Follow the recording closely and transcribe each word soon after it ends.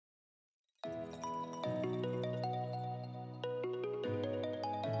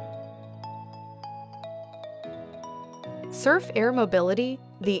Surf Air Mobility,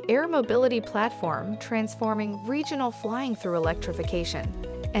 the air mobility platform transforming regional flying through electrification,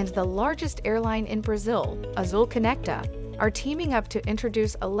 and the largest airline in Brazil, Azul Conecta, are teaming up to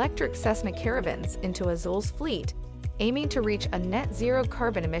introduce electric Cessna Caravans into Azul's fleet, aiming to reach a net zero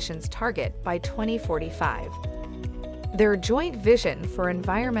carbon emissions target by 2045. Their joint vision for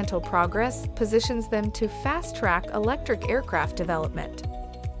environmental progress positions them to fast-track electric aircraft development.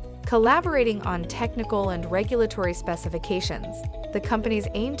 Collaborating on technical and regulatory specifications, the companies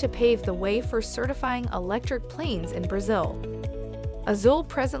aim to pave the way for certifying electric planes in Brazil. Azul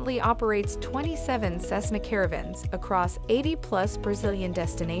presently operates 27 Cessna Caravans across 80-plus Brazilian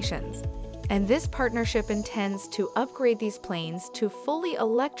destinations, and this partnership intends to upgrade these planes to fully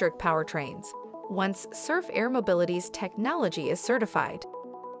electric powertrains once Surf Air Mobility's technology is certified.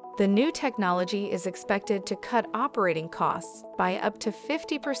 The new technology is expected to cut operating costs by up to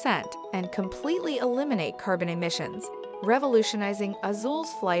 50% and completely eliminate carbon emissions, revolutionizing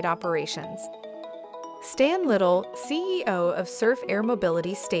Azul's flight operations. Stan Little, CEO of Surf Air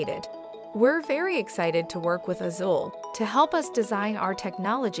Mobility, stated, "We're very excited to work with Azul to help us design our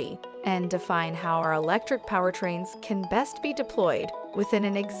technology and define how our electric powertrains can best be deployed within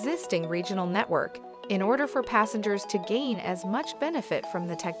an existing regional network in order for passengers to gain as much benefit from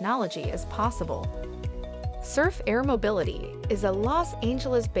the technology as possible." Surf Air Mobility is a Los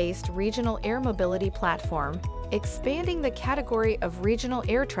Angeles-based regional air mobility platform expanding the category of regional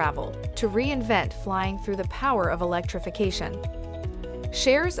air travel to reinvent flying through the power of electrification.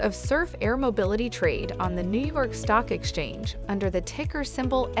 Shares of Surf Air Mobility trade on the New York Stock Exchange under the ticker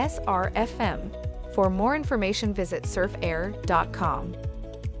symbol SRFM. For more information, visit surfair.com.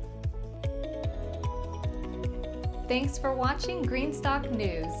 Thanks for watching Greenstock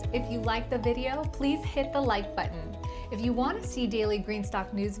News. If you liked the video, please hit the like button. If you want to see daily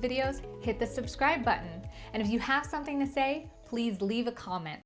Greenstock News videos, hit the subscribe button. And if you have something to say, please leave a comment.